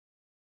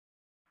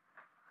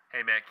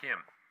Hey, Mattkim,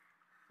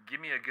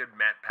 give me a good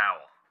Matt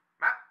Powell.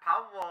 Matt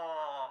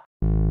Powell.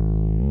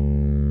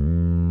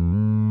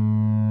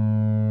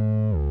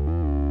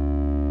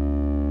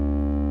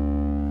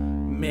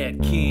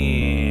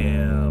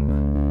 Mattkim.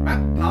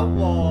 Matt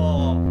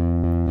Powell.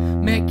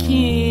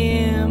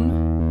 Mattkim.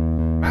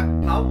 Matt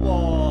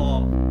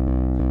Powell.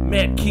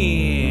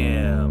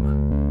 Mattkim.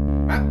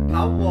 Matt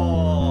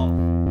Powell.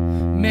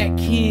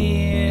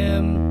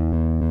 Mattkim.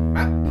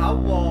 Matt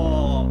Powell.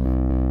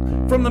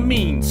 From the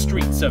mean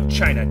streets of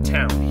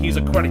Chinatown, he's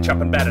a karate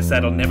chopping badass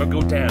that'll never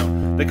go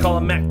down. They call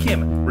him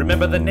Mattkim,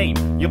 remember the name.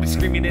 You'll be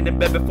screaming it in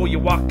bed before you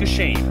walk a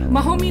shame.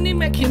 My homie named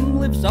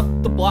Mattkim lives up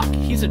the block.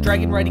 He's a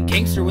dragon-riding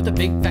gangster with a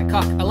big fat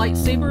cock, a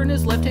lightsaber in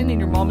his left hand and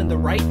your mom in the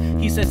right.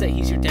 He says that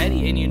he's your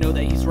daddy and you know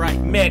that he's right.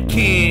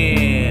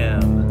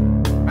 Mattkim.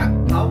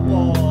 Matt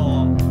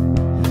Powell.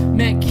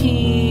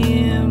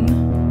 Mattkim.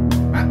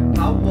 Matt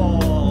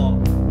Powell.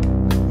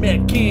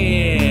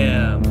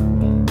 Mattkim.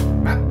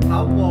 Matt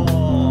Powell.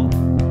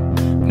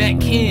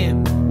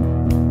 Mattkim.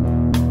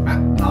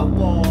 Matt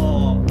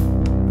Powell.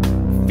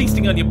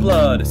 Feasting on your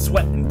blood,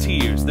 sweat, and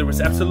tears, there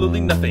is absolutely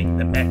nothing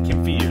that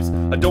Mattkim fears.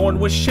 Adorned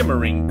with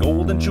shimmering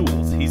gold and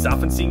jewels, he's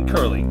often seen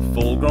curling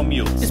full-grown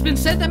mules. It's been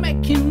said that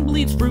Mattkim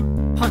bleeds fruit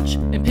punch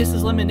and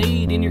pisses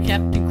lemonade in your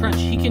Captain Crunch.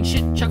 He can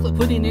shit chocolate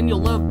pudding and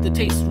you'll love the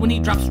taste. When he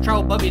drops a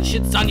trowel above you, it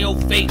shits on your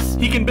face.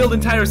 He can build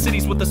entire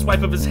cities with the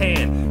swipe of his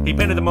hand. He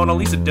painted the Mona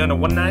Lisa, done a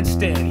one-night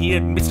stand. He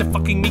admits to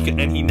fucking Mika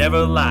and he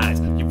never lies.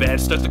 Your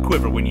badge starts to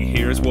quiver when you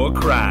hear his war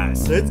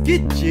cries. Let's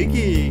get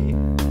jiggy.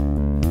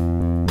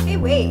 Hey,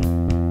 wait.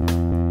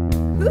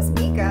 Who's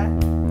Mika?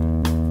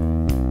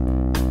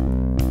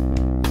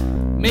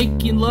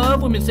 Making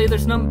love, women say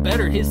there's none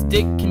better. His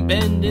dick can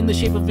bend in the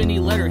shape of any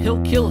letter.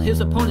 He'll kill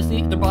his opponents and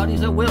eat their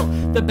bodies at will.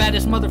 The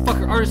baddest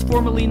motherfucker artist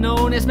formerly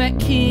known as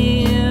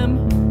Mattkim.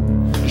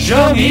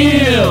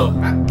 Jean-Hill.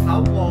 Matt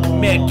Powell.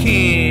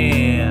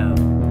 Mattkim.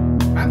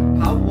 Matt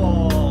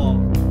Powell.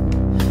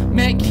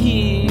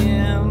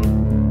 Mattkim.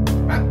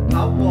 Matt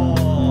Powell.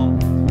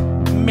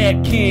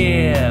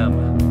 Mattkim.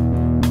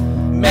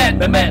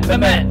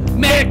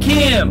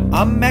 Mattkim.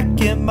 I'm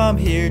Mattkim, I'm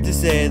here to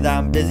say that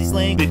I'm busy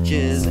slaying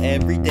bitches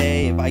every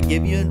day. If I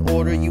give you an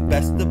order, you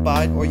best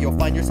abide, or you'll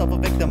find yourself a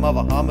victim of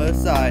a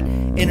homicide.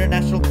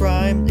 International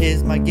crime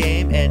is my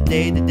game, and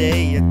day to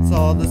day it's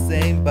all the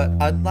same. But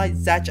unlike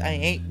Zach, I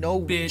ain't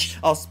no bitch.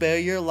 I'll spare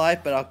your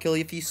life, but I'll kill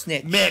you if you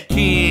snitch.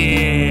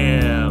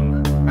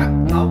 Mattkim.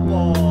 Matt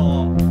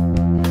Powell.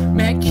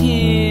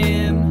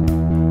 Mattkim.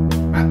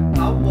 Matt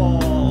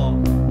Powell.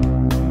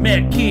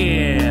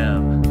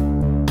 Mattkim.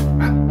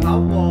 Matt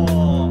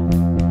Powell.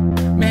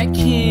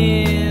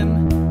 Mattkim.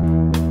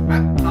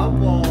 Matt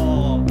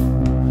Powell.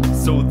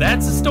 So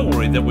that's a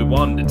story that we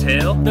wanted to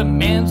tell. The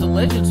man's a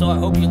legend, so I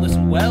hope you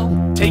listen well.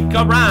 Take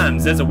our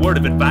rhymes as a word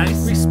of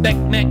advice. Respect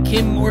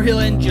Mattkim or he'll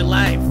end your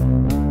life.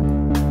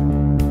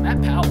 Matt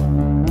Powell.